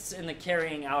assists in the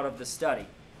carrying out of the study.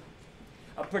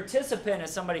 A participant is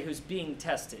somebody who's being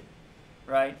tested,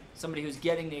 right? Somebody who's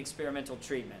getting the experimental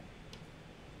treatment.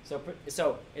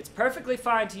 So it's perfectly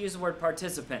fine to use the word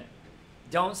participant.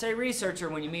 Don't say researcher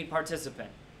when you mean participant.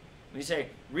 When you say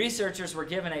researchers were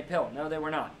given a pill. No, they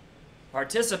were not.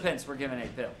 Participants were given a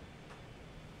pill.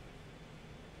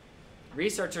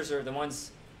 Researchers are the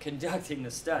ones conducting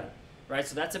the study, right?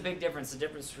 So that's a big difference, the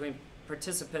difference between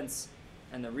participants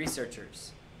and the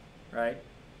researchers, right?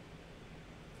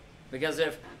 Because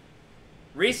if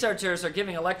researchers are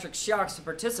giving electric shocks to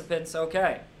participants,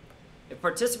 okay. If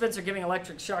participants are giving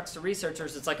electric shocks to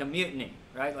researchers, it's like a mutiny,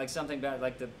 right? Like something bad,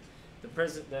 like the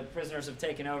prisoners have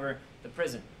taken over the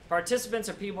prison. Participants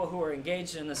are people who are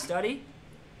engaged in the study.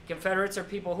 Confederates are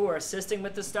people who are assisting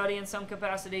with the study in some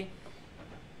capacity.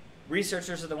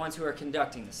 Researchers are the ones who are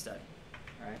conducting the study.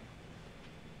 Right?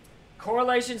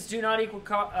 Correlations do not equal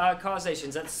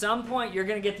causations. At some point, you're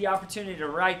going to get the opportunity to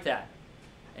write that.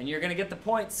 And you're going to get the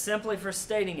point simply for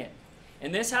stating it.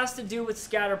 And this has to do with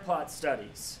scatterplot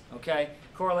studies. Okay?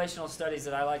 Correlational studies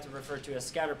that I like to refer to as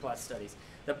scatterplot studies.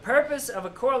 The purpose of a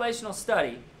correlational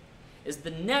study is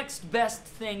the next best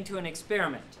thing to an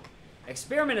experiment.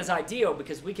 Experiment is ideal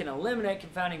because we can eliminate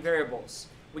confounding variables.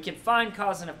 We can find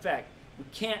cause and effect. We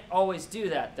can't always do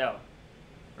that, though,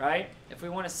 right? If we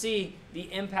want to see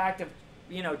the impact of,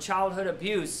 you know, childhood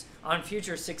abuse on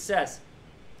future success,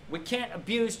 we can't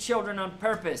abuse children on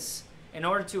purpose in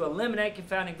order to eliminate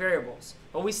confounding variables.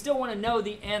 But we still want to know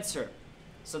the answer.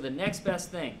 So the next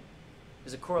best thing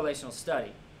is a correlational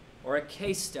study or a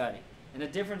case study. And the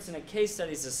difference in a case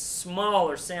study is a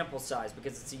smaller sample size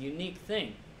because it's a unique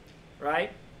thing,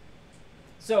 right?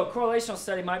 So a correlational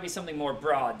study might be something more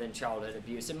broad than childhood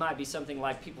abuse. It might be something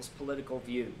like people's political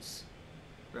views,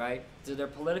 right? Do their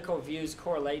political views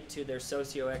correlate to their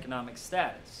socioeconomic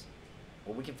status?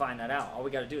 Well, we can find that out. All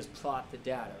we got to do is plot the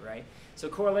data, right? So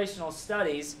correlational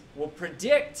studies will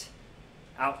predict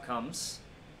outcomes,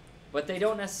 but they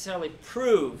don't necessarily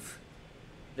prove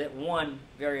that one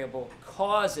variable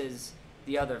causes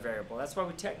the other variable. That's why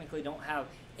we technically don't have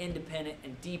independent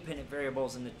and dependent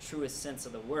variables in the truest sense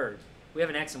of the word. We have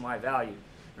an X and Y value,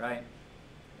 right?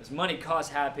 Does money cause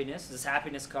happiness? Does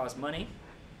happiness cause money?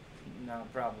 No,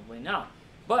 probably not.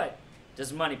 But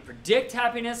does money predict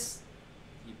happiness?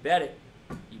 You bet it.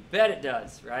 You bet it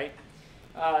does, right?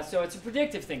 So it's a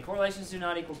predictive thing. Correlations do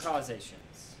not equal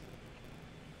causations.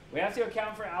 We have to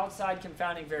account for outside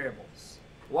confounding variables.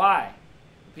 Why?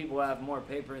 People who have more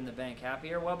paper in the bank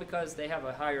happier? Well, because they have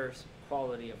a higher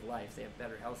quality of life. They have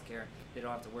better health care. They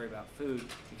don't have to worry about food.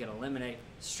 You can eliminate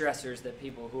stressors that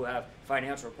people who have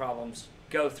financial problems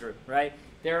go through, right?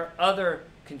 There are other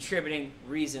contributing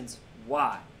reasons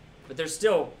why, but they're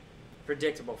still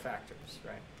predictable factors,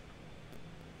 right?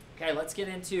 Okay, let's get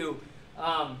into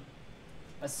a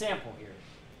sample here,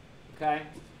 okay?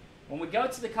 When we go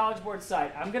to the College Board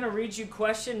site, I'm going to read you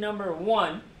question number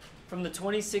 1 from the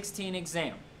 2016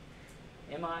 exam.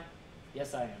 Am I?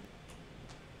 Yes, I am.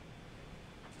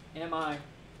 Am I?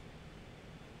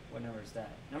 What number is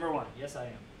that? Number 1. Yes, I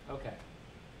am. Okay.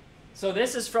 So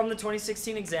this is from the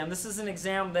 2016 exam. This is an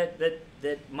exam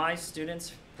that my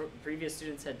students, previous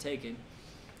students, had taken.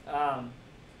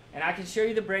 And I can show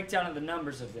you the breakdown of the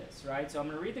numbers of this, right? So I'm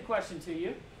going to read the question to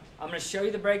you. I'm going to show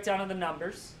you the breakdown of the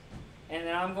numbers. And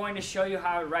then I'm going to show you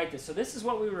how I write this. So this is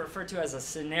what we refer to as a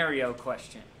scenario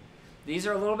question. These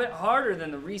are a little bit harder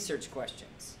than the research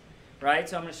questions, right?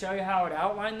 So I'm going to show you how I would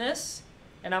outline this,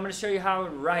 and I'm going to show you how I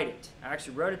would write it. I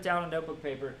actually wrote it down on notebook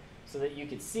paper so that you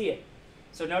could see it.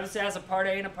 So notice it has a part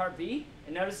A and a part B,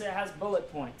 and notice it has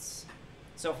bullet points.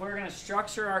 So if we were going to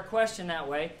structure our question that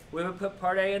way, we would put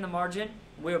part A in the margin,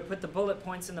 we would put the bullet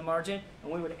points in the margin,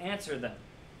 and we would answer them.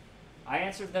 I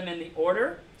answered them in the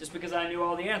order just because I knew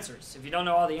all the answers. If you don't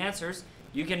know all the answers,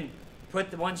 you can put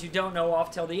the ones you don't know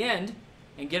off till the end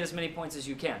and get as many points as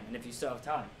you can, and if you still have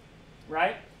time,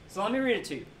 right? So let me read it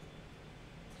to you.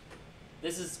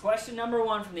 This is question number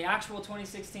 1 from the actual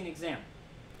 2016 exam.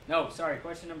 No, sorry,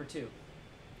 question number 2.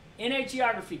 In a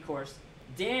geography course,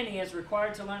 Danny is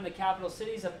required to learn the capital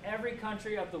cities of every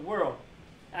country of the world.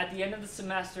 At the end of the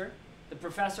semester, the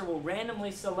professor will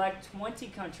randomly select 20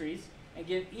 countries and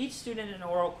give each student an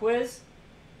oral quiz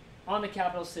on the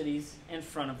capital cities in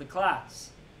front of the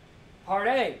class. Part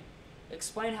A,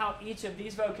 explain how each of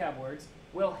these vocab words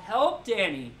will help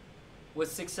Danny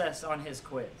with success on his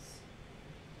quiz.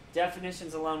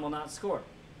 Definitions alone will not score.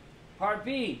 Part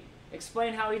B,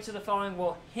 explain how each of the following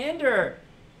will hinder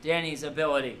Danny's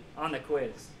ability on the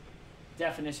quiz.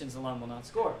 Definitions alone will not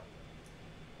score.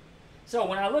 So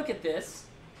when I look at this,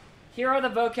 here are the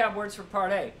vocab words for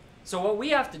Part A. So what we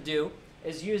have to do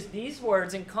is use these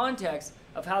words in context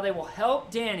of how they will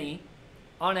help Danny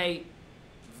on a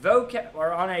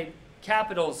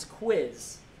capitals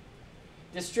quiz.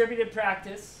 Distributed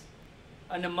practice,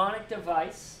 a mnemonic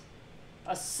device,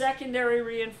 a secondary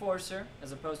reinforcer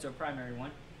as opposed to a primary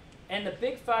one, and the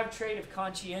Big 5 trait of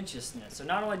conscientiousness. So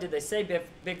not only did they say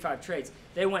Big 5 traits,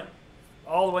 they went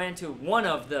all the way into one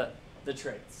of the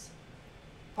traits.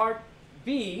 Part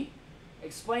B,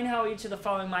 explain how each of the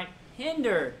following might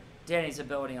hinder Danny's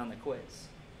ability on the quiz.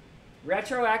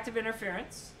 Retroactive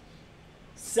interference,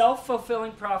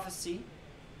 self-fulfilling prophecy,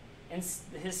 and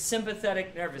his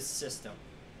sympathetic nervous system.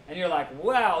 And you're like,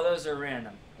 wow, those are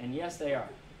random. And yes, they are.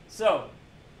 So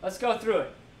let's go through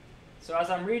it. So as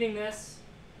I'm reading this,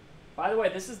 by the way,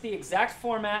 this is the exact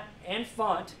format and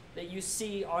font that you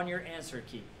see on your answer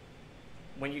key.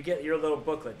 When you get your little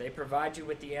booklet, they provide you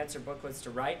with the answer booklets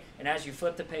to write, and as you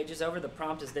flip the pages over, the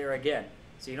prompt is there again.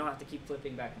 So you don't have to keep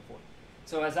flipping back and forth.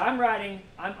 So as I'm writing,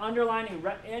 I'm underlining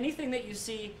anything that you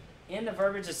see in the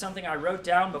verbiage is something I wrote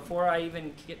down before I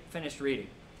even get finished reading.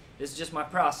 This is just my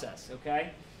process,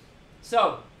 okay?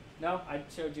 So, no, I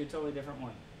showed you a totally different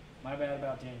one. My bad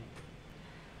about Danny.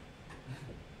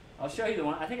 I'll show you the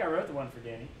one. I think I wrote the one for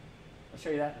Danny. I'll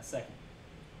show you that in a second.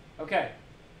 Okay.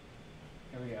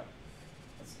 Here we go.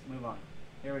 Let's move on.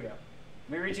 Here we go. Let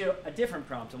me read you a different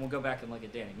prompt, and we'll go back and look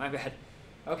at Danny. My bad.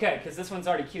 Okay, because this one's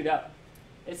already queued up.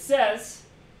 It says,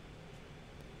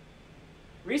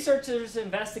 researchers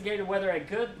investigated whether a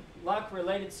good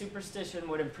luck-related superstition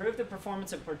would improve the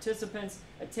performance of participants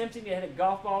attempting to hit a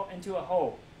golf ball into a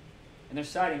hole. And they're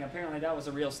citing, apparently that was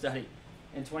a real study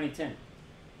in 2010.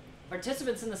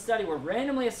 Participants in the study were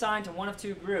randomly assigned to one of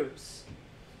 2 groups.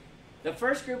 The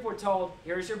first group were told,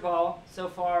 here's your ball. So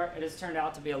far, it has turned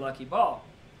out to be a lucky ball.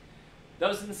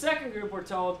 Those in the second group were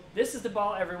told, this is the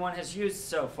ball everyone has used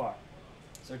so far.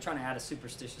 So they're trying to add a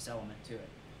superstitious element to it.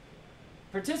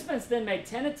 Participants then made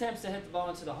 10 attempts to hit the ball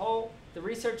into the hole. The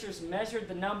researchers measured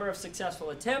the number of successful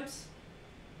attempts,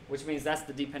 which means that's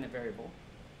the dependent variable.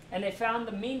 And they found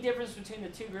the mean difference between the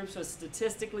 2 groups was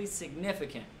statistically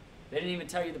significant. They didn't even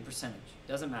tell you the percentage.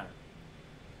 Doesn't matter.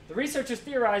 The researchers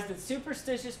theorized that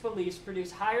superstitious beliefs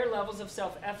produce higher levels of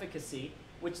self-efficacy,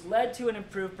 which led to an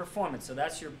improved performance. So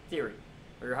that's your theory,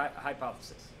 or your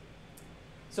hypothesis.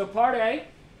 So part A,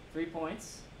 3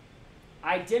 points.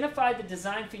 Identify the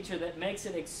design feature that makes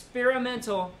it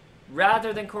experimental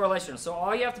rather than correlational. So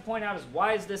all you have to point out is,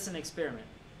 why is this an experiment?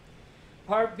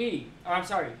 Part B,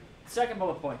 second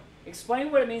bullet point.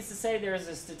 Explain what it means to say there is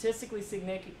a statistically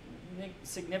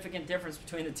significant difference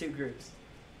between the 2 groups.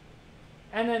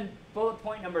 And then bullet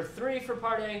point number 3 for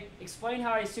part A, explain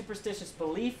how a superstitious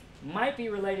belief might be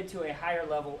related to a higher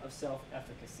level of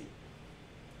self-efficacy.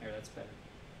 There, that's better.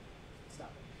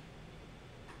 Stop it.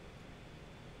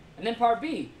 And then part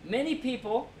B, many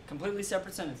people, completely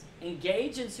separate sentence,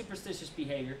 engage in superstitious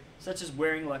behavior, such as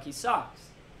wearing lucky socks,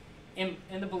 in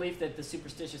the belief that the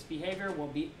superstitious behavior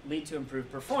will lead to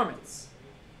improved performance.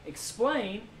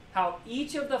 Explain how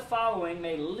each of the following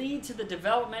may lead to the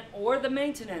development or the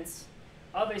maintenance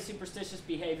of a superstitious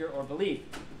behavior or belief.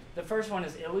 The first one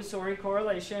is illusory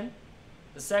correlation.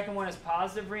 The second one is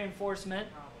positive reinforcement.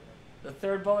 The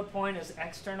third bullet point is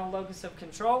external locus of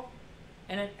control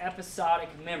and an episodic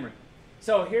memory.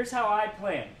 So here's how I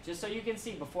plan. Just so you can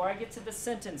see, before I get to the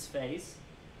sentence phase,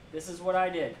 this is what I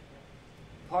did.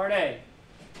 Part A,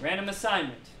 random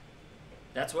assignment.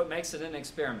 That's what makes it an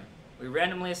experiment. We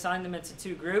randomly assigned them into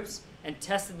two groups and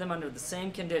tested them under the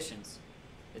same conditions.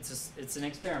 It's an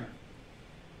experiment.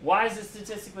 Why is it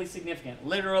statistically significant?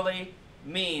 Literally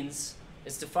means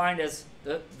it's defined as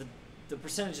the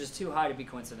percentage is too high to be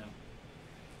coincidental.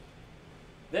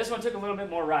 This one took a little bit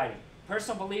more writing.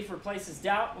 Personal belief replaces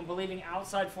doubt when believing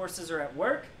outside forces are at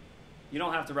work. You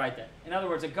don't have to write that. In other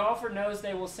words, a golfer knows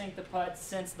they will sink the putt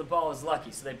since the ball is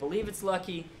lucky. So they believe it's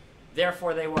lucky,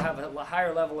 therefore they will have a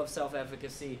higher level of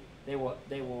self-efficacy. They will,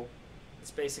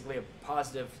 it's basically a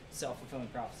positive self-fulfilling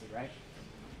prophecy, right?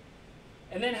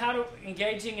 And then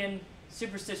engaging in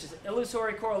superstitious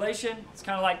illusory correlation, it's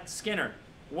kind of like Skinner.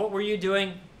 What were you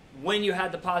doing when you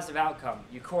had the positive outcome?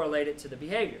 You correlate it to the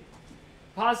behavior.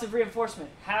 Positive reinforcement,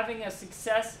 having a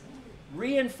success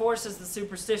reinforces the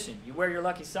superstition. You wear your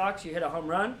lucky socks, you hit a home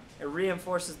run, it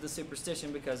reinforces the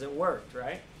superstition because it worked,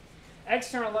 right?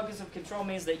 External locus of control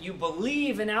means that you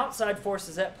believe in outside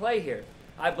forces at play here.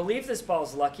 I believe this ball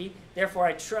is lucky, therefore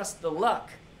I trust the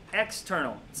luck.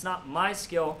 External, it's not my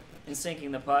skill in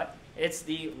sinking the putt, it's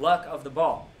the luck of the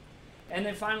ball. And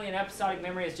then finally, an episodic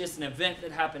memory is just an event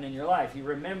that happened in your life. You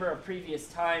remember a previous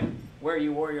time where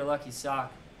you wore your lucky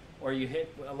sock or you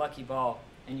hit a lucky ball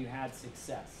and you had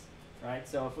success, right?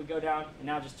 So if we go down and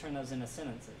now just turn those into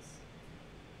sentences.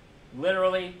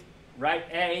 Literally, write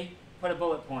A, put a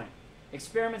bullet point.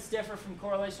 Experiments differ from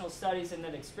correlational studies in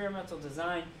that experimental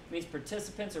design means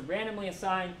participants are randomly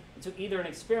assigned into either an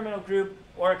experimental group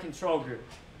or a control group.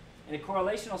 In a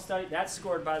correlational study, that's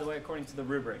scored, by the way, according to the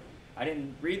rubric. I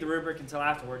didn't read the rubric until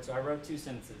afterwards, so I wrote two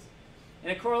sentences. In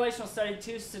a correlational study,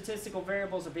 two statistical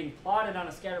variables are being plotted on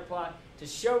a scatter plot to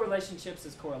show relationships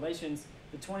as correlations.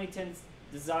 The 2010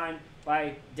 design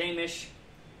by Damisch,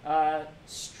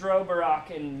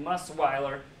 Stroberock, and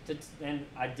Musweiler. And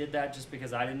I did that just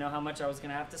because I didn't know how much I was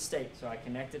going to have to state, so I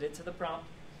connected it to the prompt.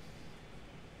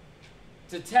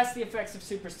 To test the effects of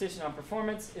superstition on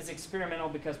performance is experimental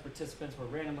because participants were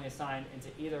randomly assigned into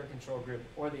either a control group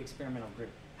or the experimental group.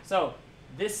 So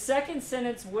this second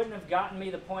sentence wouldn't have gotten me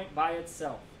the point by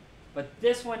itself, but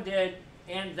this one did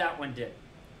and that one did.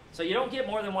 So you don't get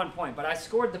more than 1 point, but I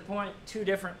scored the point 2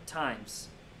 different times,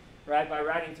 right, by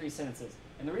writing 3 sentences.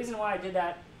 And the reason why I did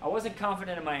that, I wasn't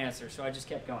confident in my answer, so I just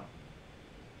kept going.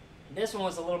 This one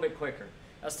was a little bit quicker.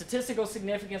 A statistical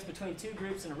significance between two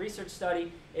groups in a research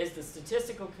study is the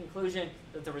statistical conclusion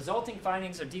that the resulting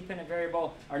findings of dependent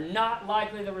variable are not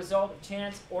likely the result of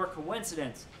chance or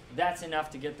coincidence. That's enough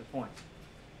to get the point.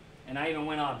 And I even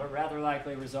went on, but rather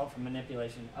likely result from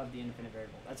manipulation of the independent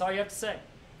variable. That's all you have to say.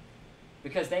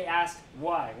 Because they asked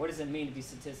why. What does it mean to be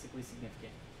statistically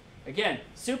significant? Again,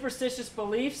 superstitious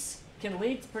beliefs can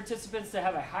lead participants to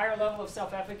have a higher level of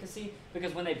self-efficacy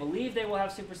because when they believe they will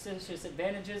have superstitious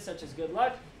advantages such as good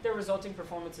luck, their resulting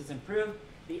performance is improved.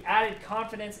 The added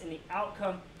confidence in the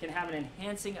outcome can have an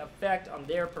enhancing effect on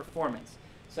their performance.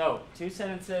 So, 2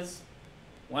 sentences,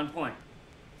 1 point.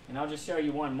 And I'll just show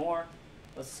you one more.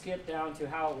 Let's skip down to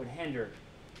how it would hinder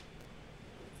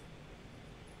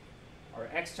our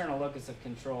external locus of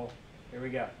control. Here we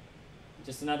go.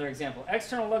 Just another example.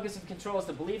 External locus of control is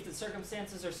the belief that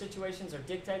circumstances or situations are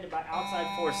dictated by outside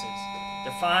forces.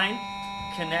 Define,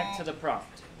 connect to the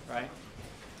prompt, right?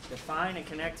 Define and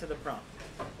connect to the prompt.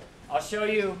 I'll show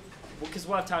you, because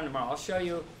we'll have time tomorrow, I'll show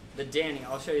you the Danny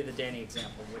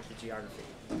example with the geography.